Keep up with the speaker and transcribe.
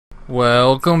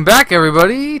Welcome back,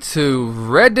 everybody, to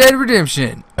Red Dead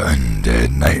Redemption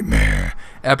Undead Nightmare,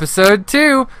 Episode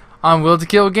 2 on Will to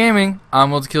Kill Gaming.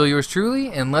 I'm Will to Kill, yours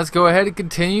truly, and let's go ahead and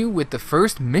continue with the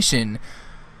first mission.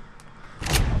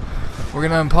 We're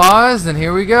going to unpause, and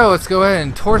here we go. Let's go ahead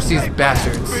and torch these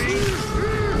bastards.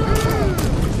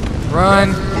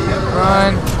 Run,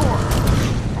 run,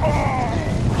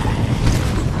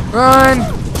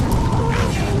 run!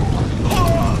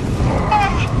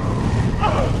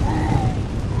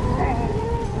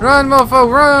 Run, mofo,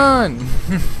 run!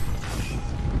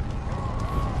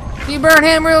 You burn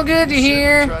him real good, you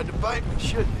hear? Tried to bite me,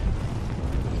 shouldn't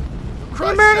you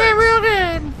burn him real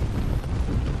good.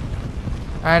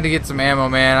 I had to get some ammo,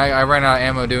 man. I ran out of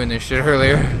ammo doing this shit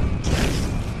earlier.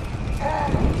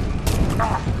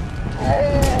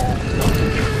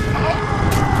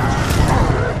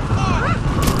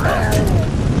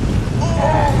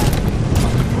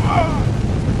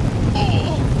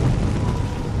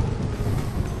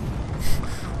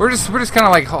 We're just kind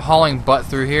of like hauling butt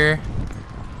through here.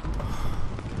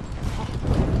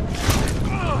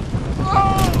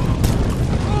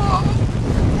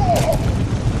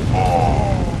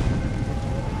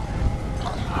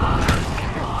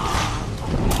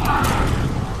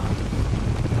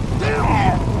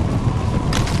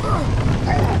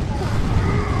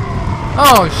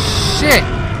 Oh shit!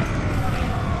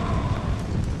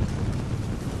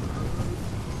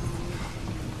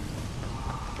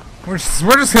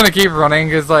 We're just gonna keep running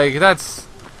because like that's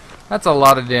a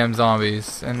lot of damn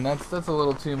zombies, and that's a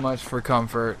little too much for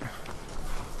comfort.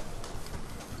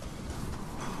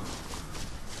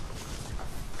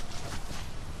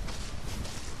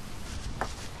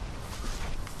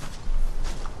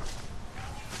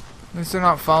 At least they're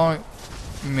not following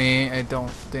me, I don't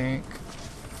think.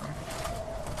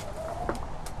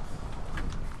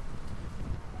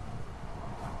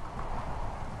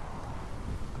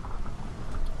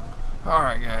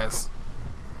 Alright, guys.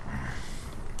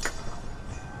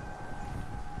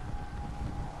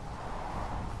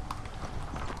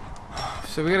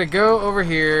 So we gotta go over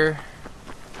here.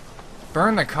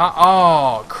 Burn the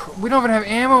oh, we don't even have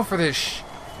ammo for this.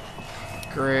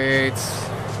 Great.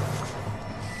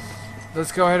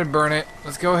 Let's go ahead and burn it.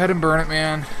 Let's go ahead and burn it,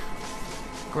 man.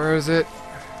 Where is it?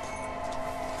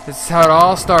 This is how it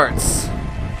all starts.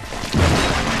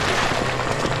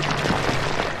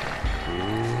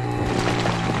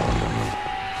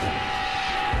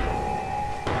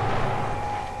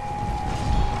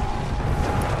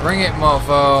 Bring it,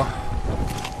 mofo.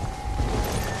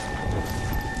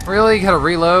 Really? You gotta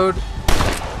reload?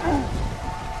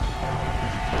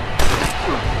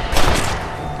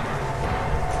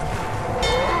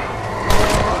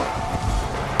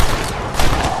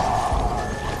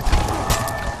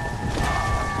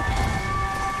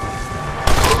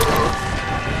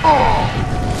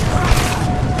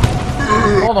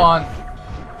 Hold on.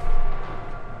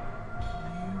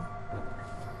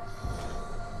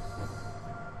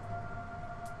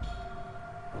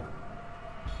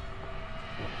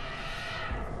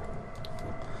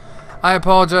 I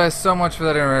apologize so much for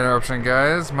that interruption,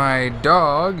 guys. My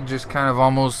dog just kind of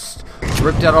almost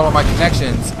ripped out all of my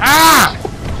connections. Ah!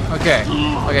 Okay.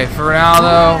 Okay, for now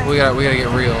though, we gotta get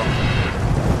real.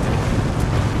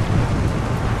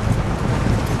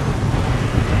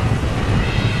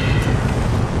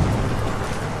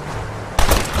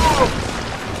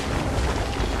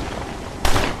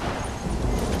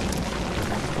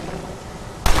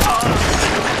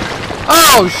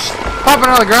 Oh, popping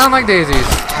out of the ground like daisies.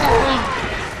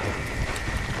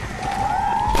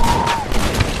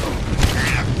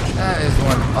 That is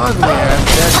one ugly ass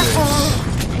dead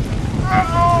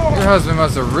bitch. Your husband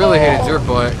must have really hated your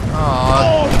butt.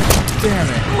 Aw, damn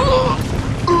it.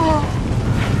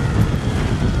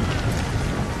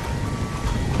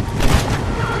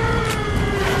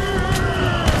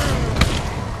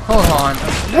 Hold on.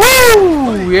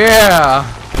 Woo! Yeah!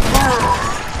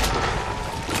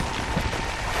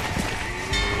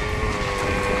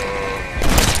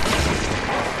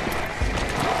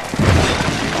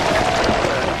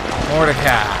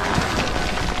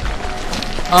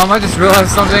 I just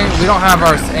realized something. We don't have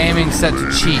our aiming set to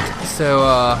cheat, so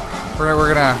we're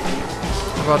about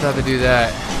to have to do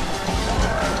that.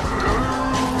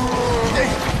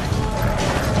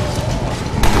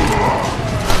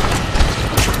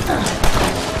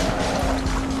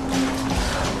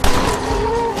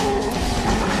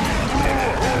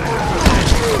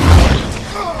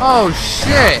 Oh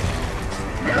shit!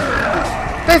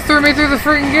 They threw me through the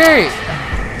freaking gate.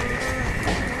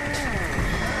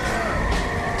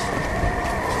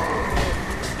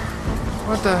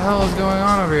 What the hell is going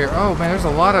on over here? Oh man, there's a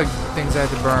lot of things I had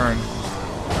to burn.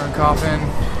 Or burnt coffin.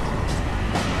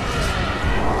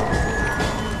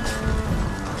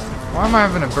 Why am I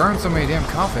having to burn so many damn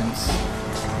coffins?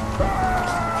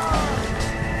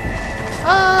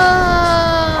 Ah!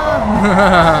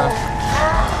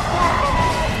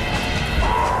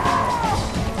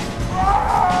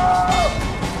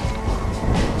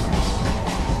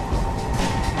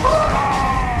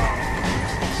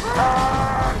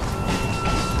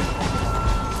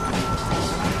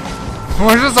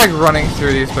 We're just like running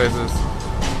through these places.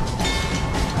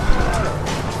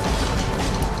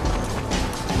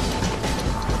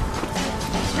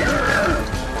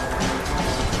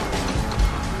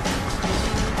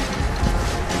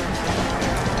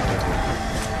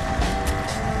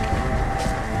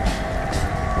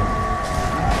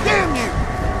 Damn you!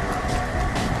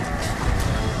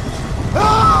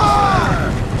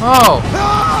 Oh!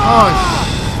 Oh,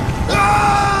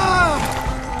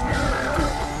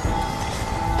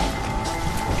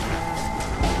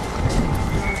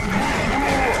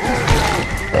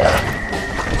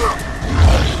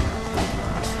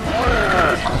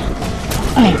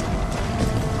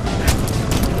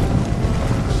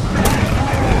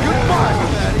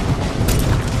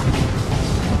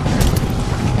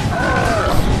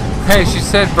 hey, she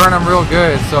said burn them real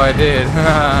good, so I did.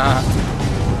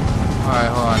 Alright,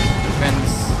 hold on.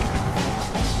 Defense.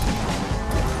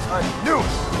 I knew it!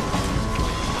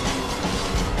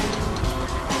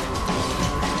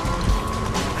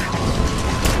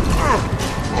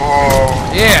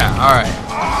 Yeah, alright.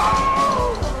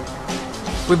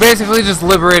 We basically just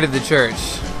liberated the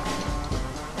church.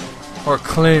 Or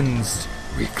cleansed.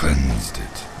 We cleansed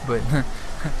it. But,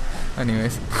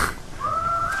 anyways.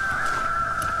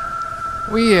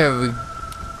 We have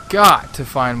got to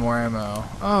find more ammo.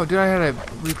 Oh, dude, I had a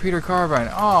repeater carbine.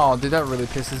 Oh, dude, that really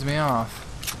pisses me off.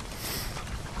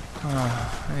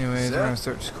 Anyways, we're gonna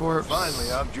search corpse.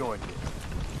 Finally, I've joined you.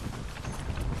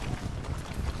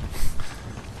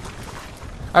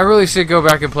 I really should go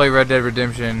back and play Red Dead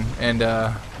Redemption and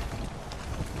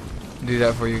do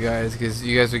that for you guys, because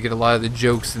you guys would get a lot of the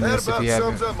jokes in this if you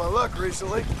haven't sums up my luck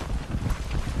recently.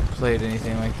 played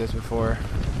anything like this before.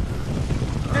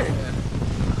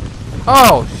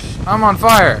 Oh, I'm on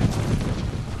fire.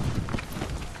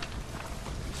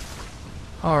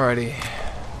 Alrighty.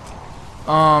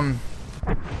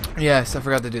 Yes, I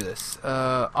forgot to do this.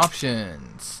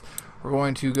 Options. We're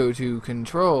going to go to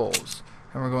controls.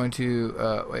 And we're going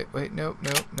to, wait, nope.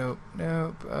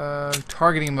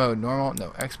 Targeting mode, normal,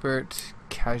 no, expert,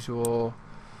 casual.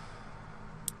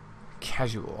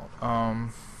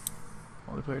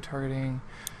 Multiplayer targeting.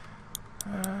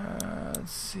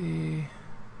 Let's see.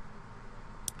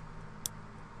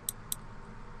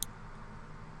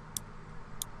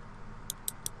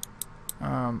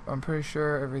 I'm pretty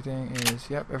sure everything is,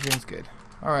 yep, everything's good.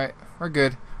 Alright, we're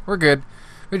good.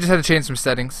 We just had to change some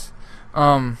settings.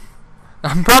 I'm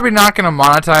probably not going to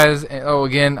monetize. Oh,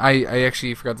 again, I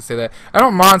actually forgot to say that. I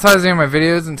don't monetize any of my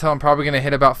videos until I'm probably going to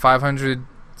hit about 500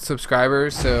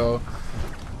 subscribers. So,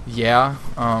 yeah,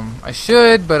 I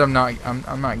should, but I'm not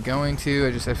going to.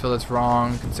 I feel that's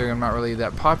wrong, considering I'm not really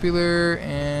that popular,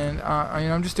 and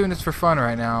I'm just doing this for fun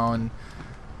right now, and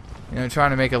trying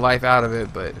to make a life out of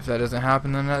it. But if that doesn't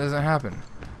happen, then that doesn't happen.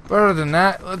 But other than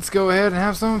that, let's go ahead and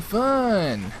have some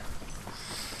fun.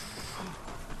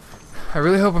 I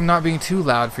really hope I'm not being too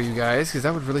loud for you guys, because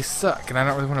that would really suck, and I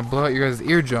don't really want to blow out your guys'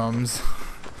 eardrums.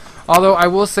 Although, I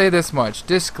will say this much.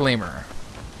 Disclaimer.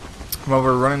 While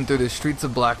we're running through the streets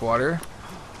of Blackwater,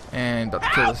 and about to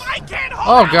kill this.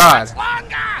 Oh, God.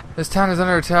 This town is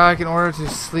under attack. In order to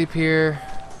sleep here.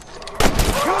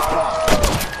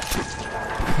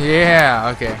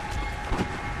 Yeah, okay.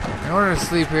 In order to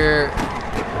sleep here.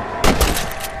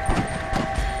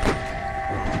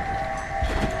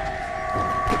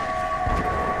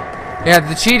 Yeah,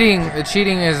 the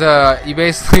cheating is you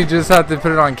basically just have to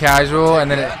put it on casual,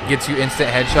 and then it gets you instant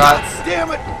headshots.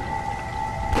 Damn it!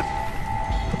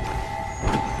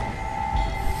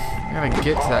 I gotta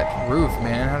get to that roof,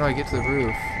 man. How do I get to the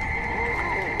roof?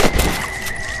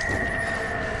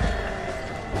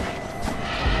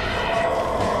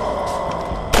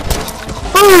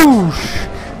 Boosh!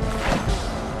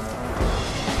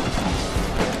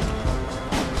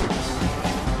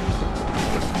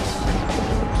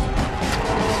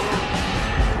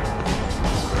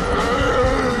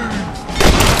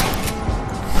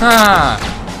 Ha!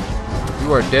 You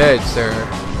are dead, sir.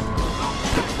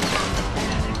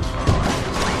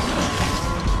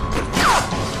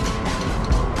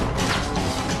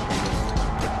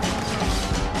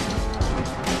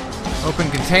 Open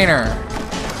container.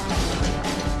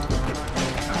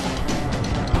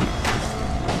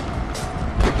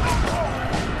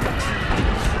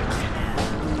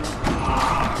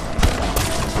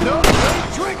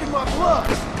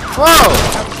 Whoa!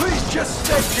 Now please just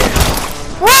stay down.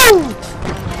 Woo!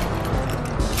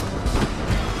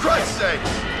 Christ's sake!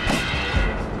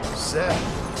 Seth,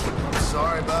 I'm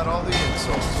sorry about all the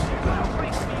insults.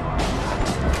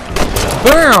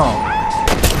 Bam!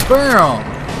 Bam!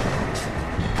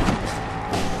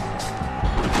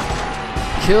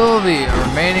 Kill the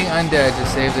remaining undead to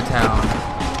save the town.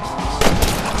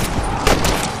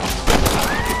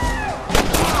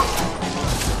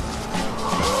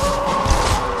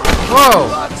 Whoa!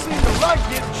 I've seen the light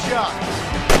getting shot.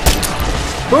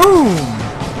 Boom!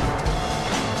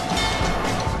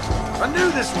 I knew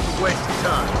this was a waste of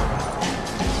time.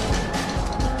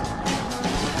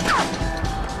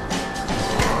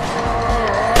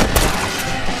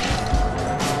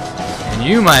 And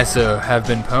you, my sir, have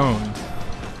been pwned.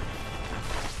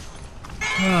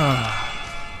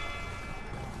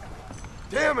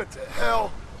 Damn it to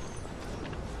hell.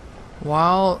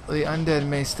 While the undead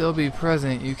may still be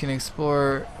present, you can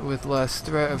explore with less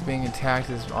threat of being attacked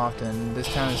as often. This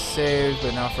town is saved,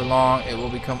 but not for long. It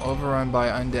will become overrun by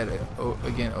undead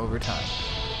again over time.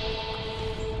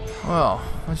 Well,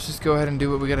 let's just go ahead and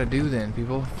do what we gotta do then,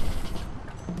 people.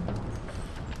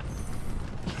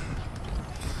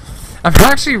 I'm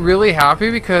actually really happy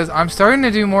because I'm starting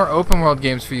to do more open world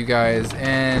games for you guys,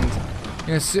 and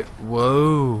you know,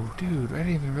 whoa, dude, I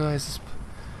didn't even realize this.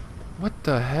 What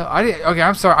the hell? Okay,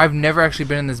 I'm sorry. I've never actually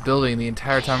been in this building the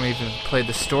entire time I even played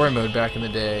the story mode back in the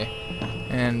day,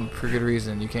 and for good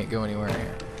reason. You can't go anywhere in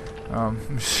here.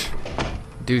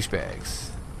 Douchebags.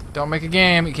 Don't make a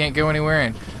game. You can't go anywhere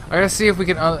in. I gotta see if we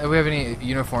can. If we have any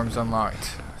uniforms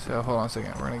unlocked. So hold on a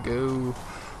second. We're gonna go.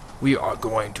 We are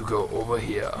going to go over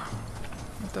here.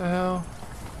 What the hell?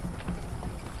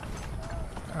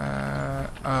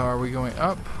 Oh, are we going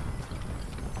up?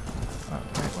 Oh,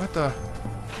 wait, what the?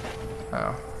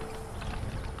 Oh.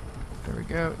 There we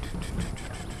go.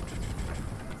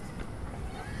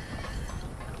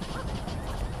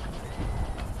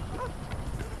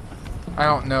 I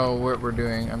don't know what we're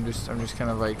doing. I'm just kind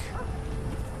of like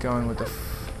going with the.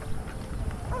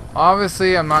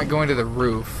 Obviously, I'm not going to the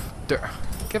roof.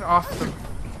 Get off the.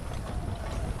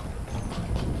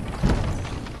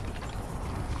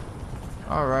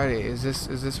 Alrighty, is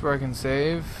this where I can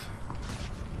save?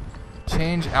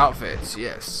 Change outfits,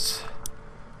 yes.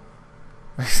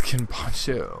 Mexican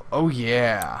poncho. Oh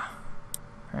yeah.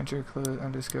 Rancher clothes,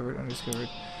 undiscovered.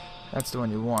 That's the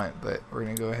one you want, but we're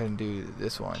gonna go ahead and do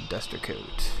this one, duster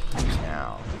coat. Use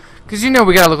now. Cause you know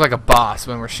we gotta look like a boss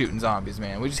when we're shooting zombies,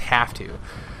 man. We just have to.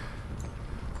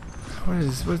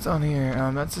 What's on here?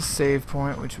 That's a save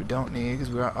point, which we don't need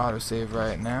because we're autosave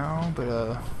right now.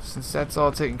 But since that's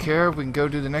all taken care of, we can go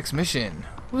do the next mission.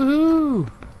 Woohoo!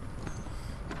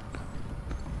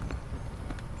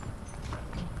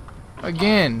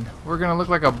 Again, we're gonna look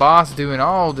like a boss doing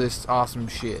all this awesome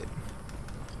shit.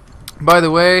 By the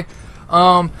way,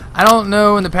 I don't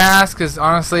know in the past because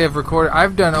honestly,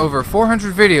 I've done over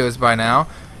 400 videos by now,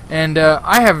 and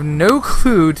I have no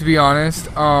clue, to be honest,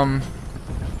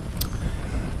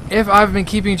 if I've been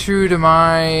keeping true to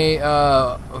my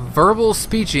verbal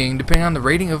speeching, depending on the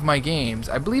rating of my games.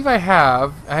 I believe I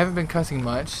have. I haven't been cussing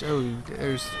much. Oh,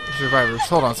 there's survivors.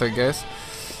 Hold on a second, guys.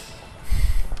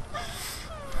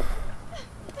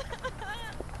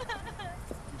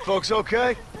 Folks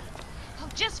okay? Oh,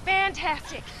 just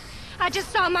fantastic. I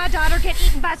just saw my daughter get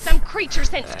eaten by some creature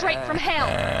sent straight from hell.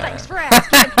 Thanks for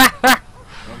asking.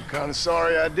 I'm kind of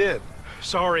sorry I did.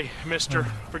 Sorry, mister.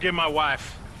 Forgive my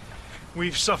wife.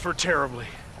 We've suffered terribly.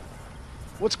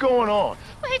 What's going on?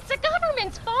 Well, it's the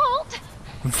government's fault.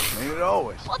 Ain't it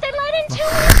always? Well, they let in too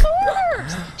many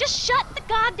foreigners. Just shut the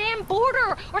goddamn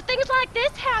border, or things like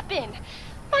this happen.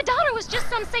 My daughter was just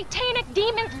some satanic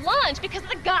demon's lunch because of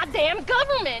the goddamn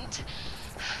government.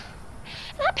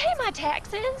 And I pay my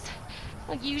taxes.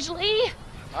 Well, usually.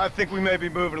 I think we may be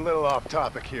moving a little off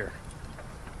topic here.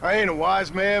 I ain't a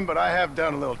wise man, but I have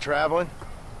done a little traveling.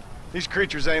 These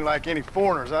creatures ain't like any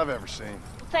foreigners I've ever seen.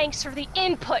 Thanks for the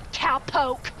input,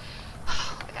 cowpoke.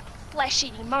 I got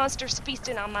flesh-eating monsters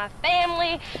feasting on my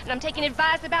family, and I'm taking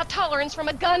advice about tolerance from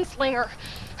a gunslinger.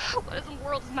 What in the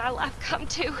world has my life come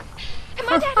to? And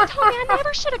my daddy told me I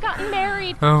never should have gotten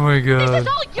married. Oh my god. This is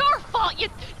all your fault, you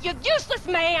useless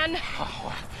man.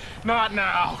 Oh, not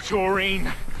now,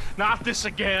 Doreen. Not this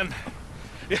again.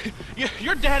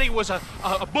 Your daddy was a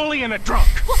bully and a drunk.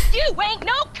 Well, you ain't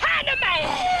no kind of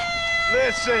man.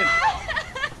 Listen,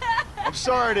 I'm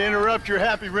sorry to interrupt your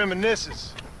happy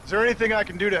reminiscences. Is there anything I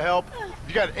can do to help? Have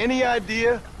you got any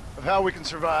idea of how we can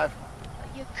survive?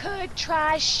 You could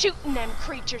try shooting them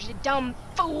creatures, you dumb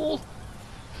fool.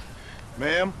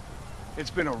 Ma'am,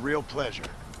 it's been a real pleasure.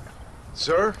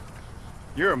 Sir,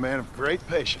 You're a man of great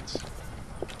patience.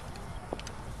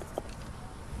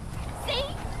 See?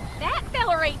 That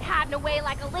feller ain't hiding away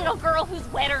like a little girl who's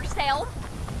wet herself.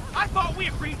 I thought we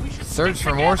agreed we should Search stick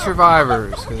for more together.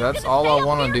 survivors, because that's all I Stay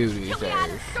want up to here do these till we days.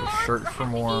 either Is starve search or for have to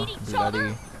more eat each bloody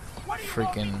other.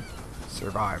 freaking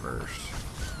survivors.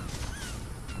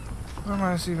 What am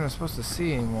I even supposed to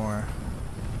see anymore?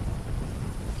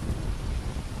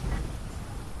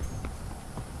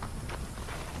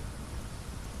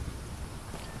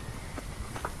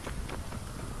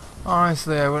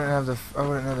 Honestly, I wouldn't have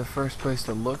the first place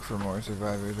to look for more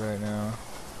survivors right now.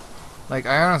 Like,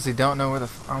 I honestly don't know where the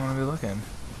I'm gonna be looking.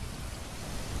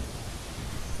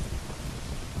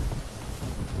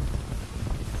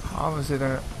 Obviously,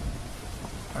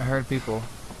 I heard people.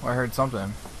 Or I heard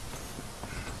something.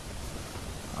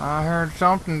 I heard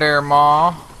something there,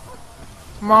 Ma.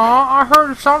 Ma, I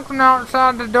heard something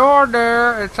outside the door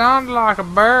there. It sounded like a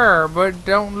bear, but it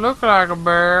don't look like a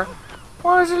bear.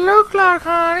 What does it look like,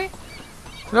 honey?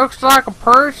 Looks like a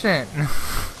person.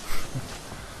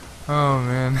 Oh,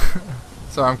 man.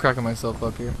 Sorry, I'm cracking myself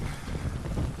up here.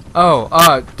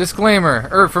 Oh,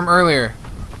 disclaimer, from earlier.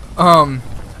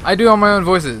 I do all my own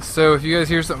voices, so if you guys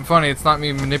hear something funny, it's not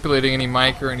me manipulating any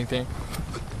mic or anything.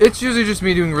 It's usually just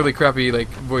me doing really crappy, like,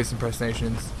 voice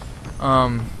impersonations.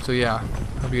 So yeah,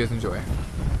 hope you guys enjoy.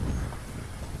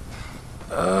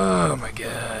 Oh my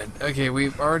god. Okay,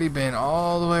 we've already been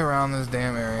all the way around this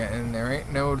damn area, and there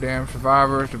ain't no damn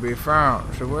survivors to be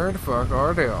found. So where the fuck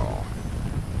are they all?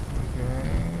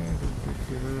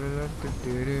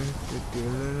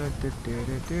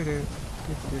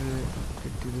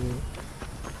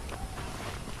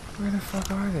 Where the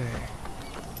fuck are they?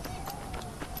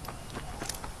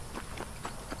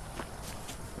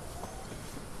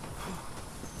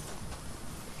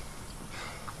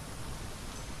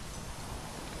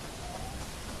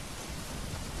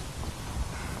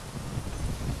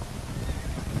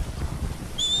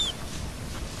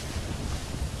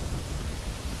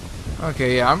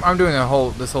 Okay, yeah, I'm doing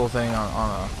this whole thing on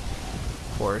a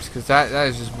horse, because that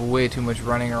is just way too much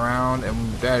running around,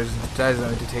 and that is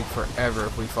going to take forever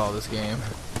if we follow this game.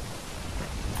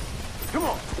 Come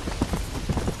on.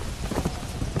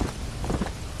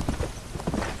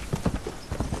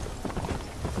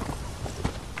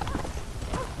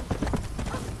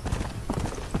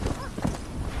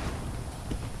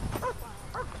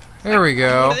 There we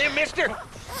go. One of them, mister?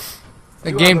 The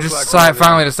You game look just like one of them.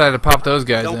 finally decided to pop those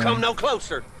guys Don't in. come no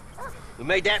closer. We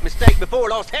made that mistake before,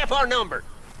 lost half our number.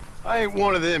 I ain't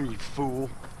one of them, you fool.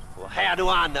 Well, how do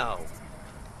I know?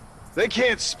 They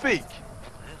can't speak.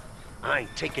 I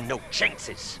ain't taking no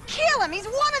chances. Kill him! He's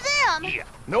one of them! Yeah.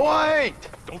 No, I ain't.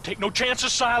 Don't take no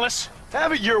chances, Silas.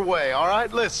 Have it your way, all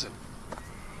right? Listen.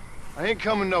 I ain't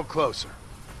coming no closer.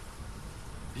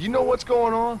 Do you know what's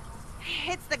going on?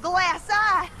 It's the glass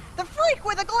eye! The freak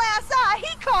with a glass eye!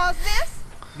 He caused this!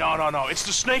 No, it's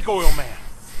the snake oil man.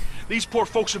 These poor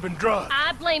folks have been drugged.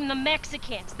 I blame the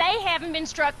Mexicans. They haven't been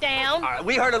struck down. All right,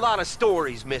 we heard a lot of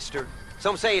stories, mister.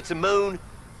 Some say it's a moon,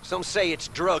 some say it's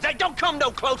drugs. Hey, don't come no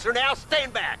closer now,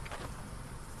 stand back.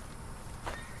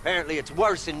 Apparently it's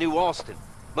worse in New Austin.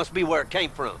 Must be where it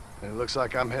came from. And it looks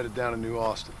like I'm headed down to New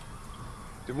Austin.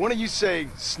 Did one of you say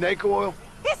snake oil?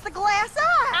 It's the glass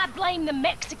eye! I blame the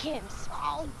Mexicans.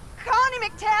 Oh, Connie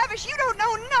McTavish, you don't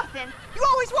know nothing! You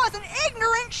always was an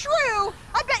ignorant shrew!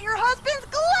 I bet your husband's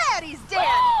glad he's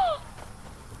dead!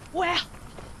 Well,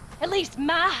 at least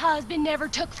my husband never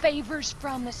took favors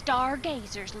from the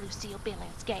stargazers, Lucille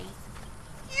Billingsgate.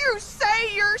 You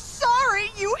say you're sorry,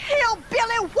 you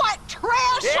hillbilly white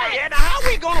trash! Yeah, now how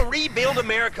we gonna rebuild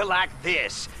America like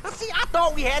this? Now, see, I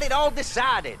thought we had it all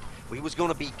decided. We was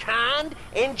gonna be kind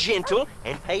and gentle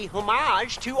and pay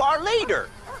homage to our leader,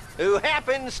 who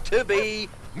happens to be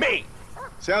me.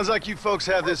 Sounds like you folks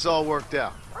have this all worked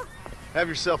out. Have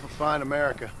yourself a fine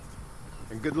America.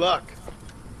 And good luck.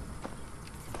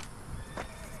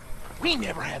 We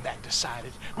never had that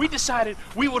decided. We decided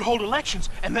we would hold elections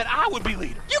and that I would be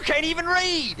leader. You can't even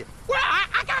read. Well,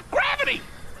 I got gravity.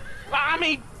 I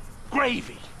mean,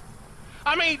 gravy.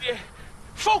 I mean,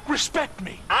 folk respect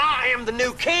me. I am the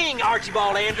new king,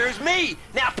 Archibald Andrews, me.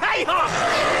 Now pay homage.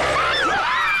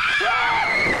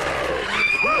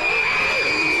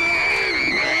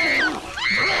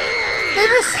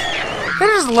 They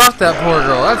just left that poor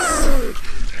girl.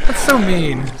 That's so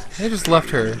mean. They just left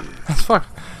her. That's fuck.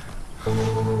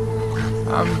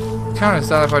 I'm kind of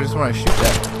sad if I just want to shoot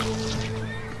that.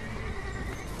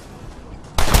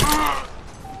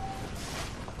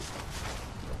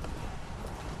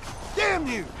 Damn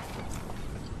you!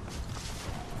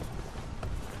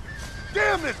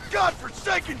 Damn this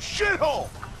godforsaken shithole!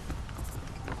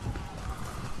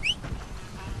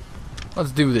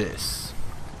 let's do this.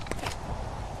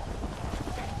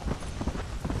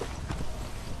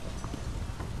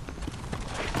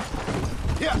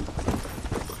 Yeah.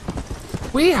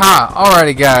 Weehaw!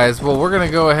 Alrighty, guys. Well, we're gonna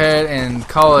go ahead and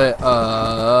call it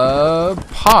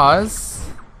pause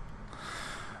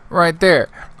right there.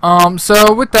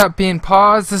 So with that being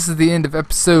paused, this is the end of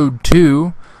episode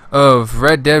 2 of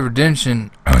Red Dead Redemption: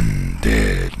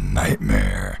 Undead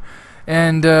Nightmare.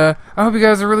 And I hope you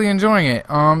guys are really enjoying it.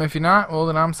 If you're not, well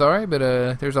then I'm sorry, but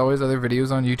there's always other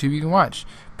videos on YouTube you can watch.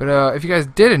 But if you guys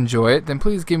did enjoy it, then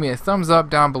please give me a thumbs up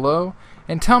down below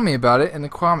and tell me about it in the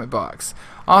comment box.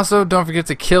 Also, don't forget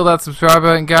to kill that subscribe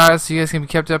button, guys, so you guys can be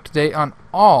kept up to date on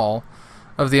all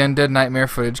of the Undead Nightmare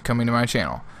footage coming to my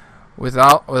channel. With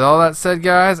all that said,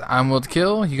 guys, I'm Will to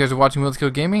Kill. You guys are watching Will to Kill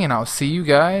Gaming, and I'll see you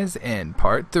guys in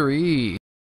part 3.